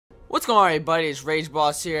What's going on, everybody? It's Rage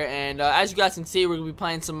Boss here, and as you guys can see, we're gonna be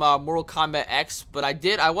playing some Mortal Kombat X. But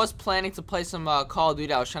I was planning to play some Call of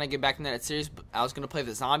Duty. I was trying to get back into that series. But I was gonna play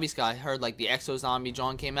the zombies. Cause I heard like the Exo Zombie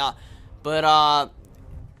John came out, but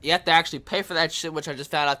you have to actually pay for that shit, which I just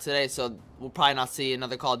found out today. So we'll probably not see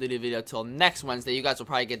another Call of Duty video till next Wednesday. You guys will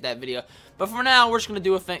probably get that video. But for now, we're just gonna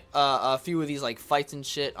do a few of these like fights and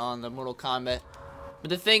shit on the Mortal Kombat.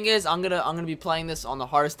 But the thing is, I'm gonna be playing this on the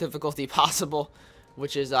hardest difficulty possible.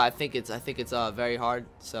 Which is, I think it's very hard,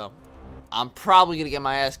 so I'm probably gonna get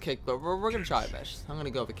my ass kicked, but we're gonna try it, best. I'm gonna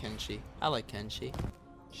go with Kenshi. I like Kenshi.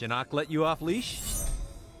 Shinnok let you off leash?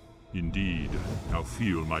 Indeed. Now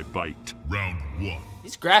feel my bite. Round one.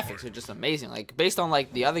 These graphics are just amazing. Like based on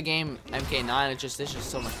like the other game, MK9, it's just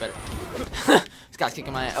so much better. This guy's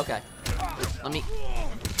kicking my ass. Okay, let me.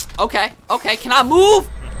 Okay, can I move?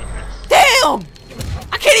 Damn!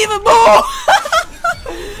 I can't even move.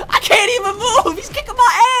 I can't even move! He's kicking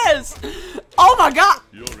my ass! Oh my god!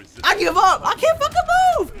 I give up! I can't fucking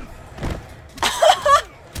move!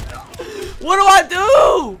 What do I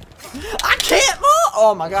do? I can't move!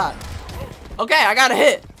 Oh my god. Okay, I got a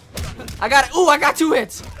hit. I got it. Ooh, I got 2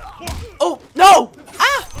 hits. Oh, no!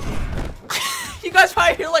 Ah! You guys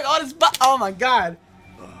probably hear like all this butt. Oh my god.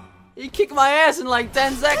 He kicked my ass in like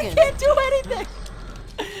 10 seconds. I can't do anything.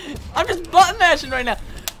 I'm just button mashing right now.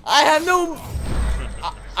 I have no...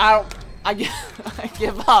 I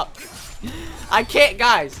give up. I can't,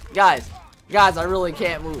 guys, I really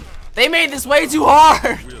can't move. They made this way too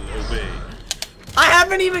hard. I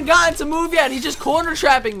haven't even gotten to move yet. He's just corner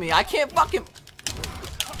trapping me. I can't fucking.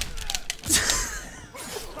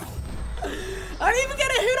 I didn't even get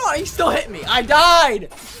a hit on. He still hit me. I died.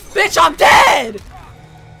 Bitch, I'm dead.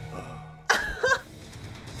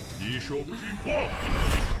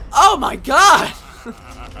 Oh my god.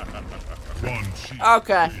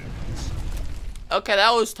 Okay,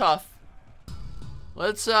 that was tough.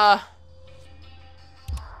 Let's try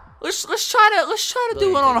to do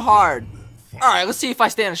it on hard. All right, let's see if I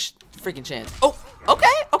stand a freaking chance. Oh,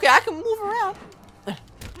 okay, I can move around.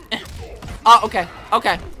 Oh, okay.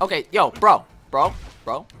 Yo, bro.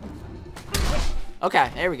 Okay,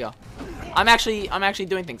 there we go. I'm actually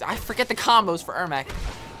doing things. I forget the combos for Ermac.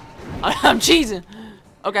 I'm cheesing.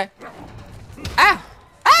 Okay. Ah!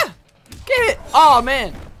 Get it! Oh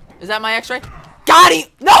man, is that my X-ray? Got him!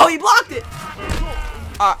 No, he blocked it!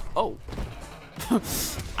 Oh.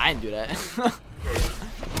 I didn't do that.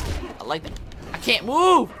 I like that. I can't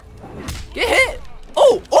move! Get hit!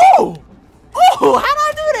 Oh! How did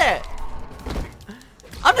I do that?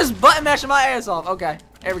 I'm just button mashing my ass off. Okay,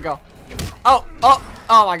 here we go. Oh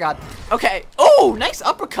my god. Okay. Oh, nice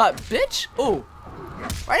uppercut, bitch. Oh.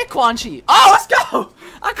 Right at Quan Chi. Oh, let's go!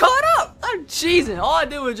 I caught up! I'm cheesing. All I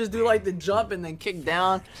did was just do like the jump and then kick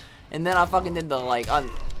down. And then I fucking did the like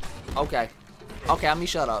okay, let me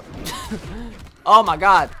shut up. Oh my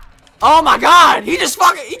god! He just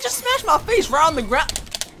smashed my face right on the ground.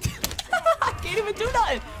 I can't even do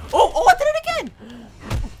nothing. Oh, I did it again.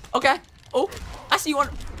 Okay. Oh, I see you on.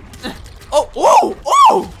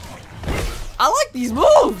 Oh! I like these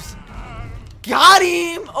moves. Got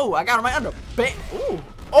him. Oh, I got him right under. Bam.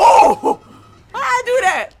 Oh! How did I do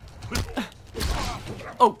that?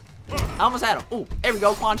 Oh. I almost had him. Oh, there we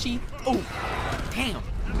go, Quan Chi. Oh, damn.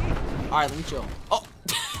 All right, let me chill. Oh,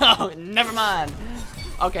 never mind.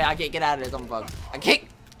 Okay, I can't get out of this. I'm fucked. I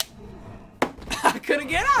couldn't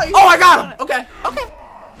get out. Oh, I got him. Okay.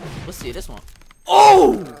 Let's see this one.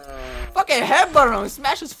 Oh, fucking headbutt him.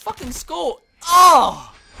 Smash his fucking skull.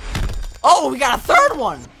 Oh, we got a third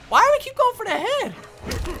one. Why do we keep going for the head?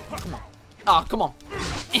 Come on. Oh, come on.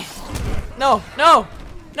 No,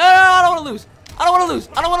 I don't want to lose. I don't want to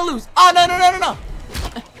lose. Oh, no.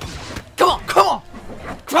 Come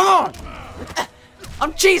on.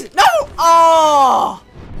 I'm cheesing. No. Oh,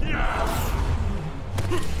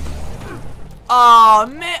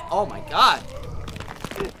 man. Oh, my God.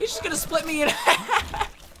 He's just going to split me in half.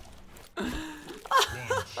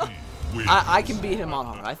 I can beat him on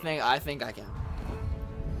hard. I think I can.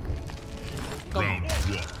 Come on.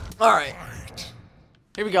 All right.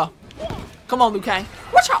 Here we go. Come on, Liu Kang.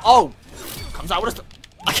 Watch out. Oh. Comes out with us.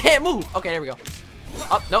 I can't move. Okay, there we go.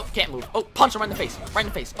 Oh, nope, can't move. Oh, punch him right in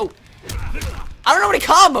the face. Oh. I don't know any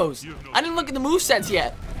combos. I didn't look at the movesets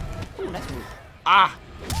yet. Ooh, nice move.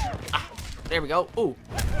 There we go. Ooh.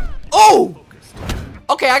 Oh!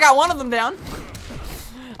 Okay, I got one of them down.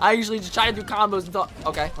 I usually just try to do combos until...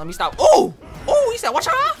 Okay, let me stop. Oh! He said, watch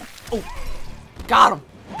out. Oh. Got him.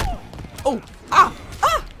 Oh.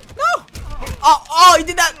 No! Oh, he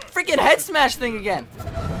did that freaking head smash thing again.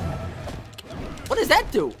 What does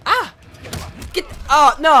that do? Get.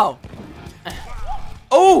 Oh, no.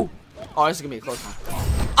 Oh, Oh, this is gonna be a close one.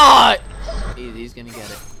 Oh, he's gonna get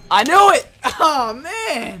it. I knew it. Oh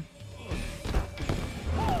man.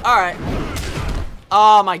 All right.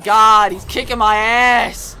 Oh my God, he's kicking my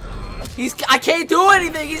ass. I can't do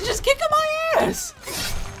anything. He's just kicking my ass.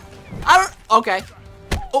 Okay.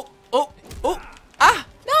 Oh. Ah,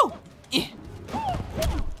 no.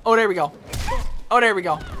 Oh, there we go. Oh, there we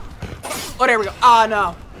go. Oh, there we go. Oh,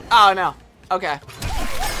 no. Oh, no. Okay.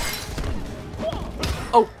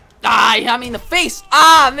 Oh. Ah, I mean the face.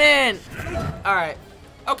 Ah, man. All right.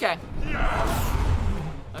 Okay.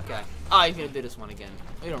 Okay. Oh, he's gonna do this one again.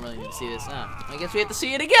 We don't really need to see this. I guess we have to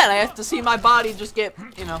see it again. I have to see my body just get,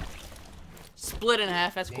 you know, split in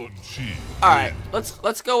half. That's cool. All right.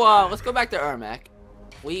 Let's go back to Ermac.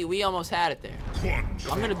 We almost had it there.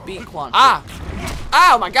 I'm gonna beat Quan. Ah!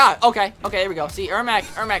 Oh my God. Okay. Okay. There we go. See,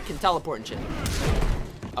 Ermac can teleport and shit.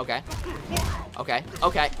 Okay. Okay.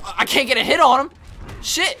 Okay. I can't get a hit on him.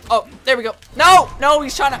 Shit. Oh, there we go. No. No.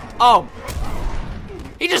 He's trying to. Oh.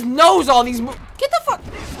 He just knows all these moves. Get the fuck.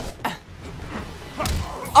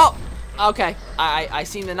 Oh. Okay. I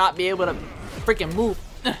seem to not be able to freaking move.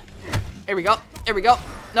 Here we go. Here we go.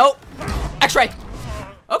 Nope. X-ray.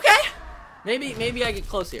 Okay. Maybe I get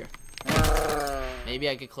close here. Maybe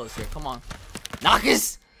I get close here. Come on.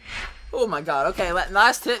 Knockers. Oh my God. Okay,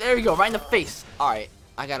 last hit. There we go. Right in the face. All right.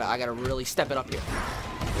 I gotta really step it up here.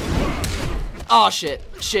 Oh shit.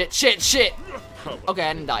 Shit. Okay,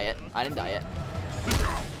 I didn't die yet.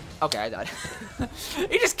 Okay, I died.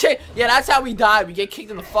 He just kicked. Yeah, that's how we died. We get kicked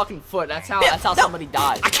in the fucking foot. That's how somebody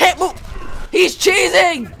died. I can't move. He's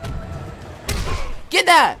cheesing. Get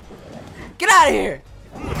that. Get out of here.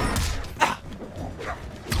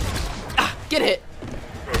 Get hit.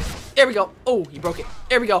 There we go. Oh, he broke it.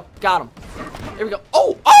 There we go. Got him. There we go.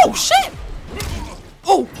 Oh, shit.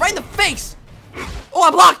 Oh, right in the face. Oh,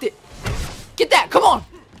 I blocked it. Get that. Come on.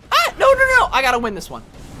 Ah, no. I gotta win this one.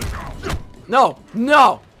 No,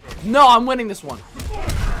 I'm winning this one.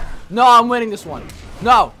 No, I'm winning this one.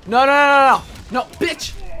 No,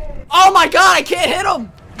 bitch. Oh my God, I can't hit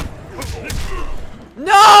him.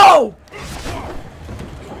 No.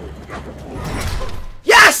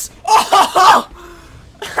 Yes. Oh.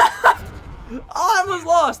 Oh, I almost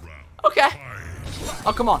lost. Okay.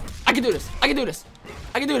 Oh, come on. I can do this.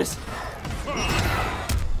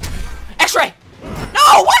 X-ray.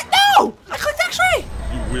 No, what? No. I clicked X-ray.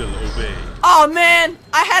 You will obey. Oh, man.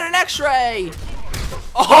 I had an X-ray.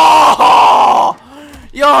 Oh.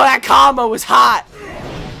 Yo, that combo was hot.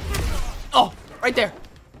 Oh, right there.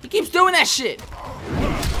 He keeps doing that shit.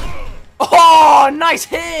 Oh, nice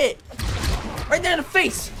hit. Right there in the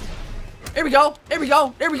face. There we go.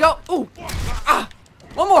 Ooh. Ah.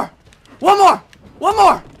 One more. No. One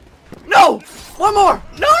more. No. One more.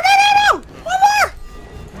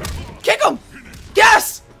 Kick him.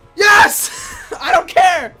 Yes. I don't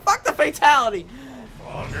care. Fuck the fatality.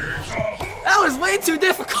 That was way too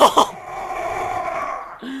difficult.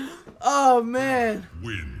 Oh, man.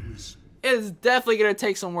 Wins. It is definitely going to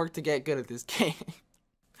take some work to get good at this game.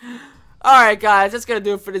 Alright guys, that's gonna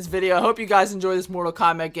do it for this video. I hope you guys enjoy this Mortal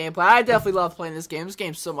Kombat gameplay. I definitely love playing this game. This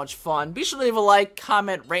game's so much fun. Be sure to leave a like,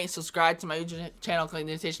 comment, rate, and subscribe to my YouTube channel. Click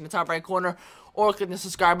the notification in the top right corner, or click the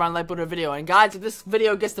subscribe button and like below the video. And guys, if this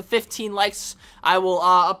video gets to 15 likes, I will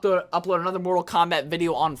upload another Mortal Kombat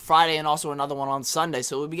video on Friday and also another one on Sunday.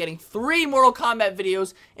 So we'll be getting 3 Mortal Kombat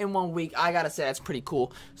videos in 1 week. I gotta say, that's pretty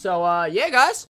cool. So, yeah guys.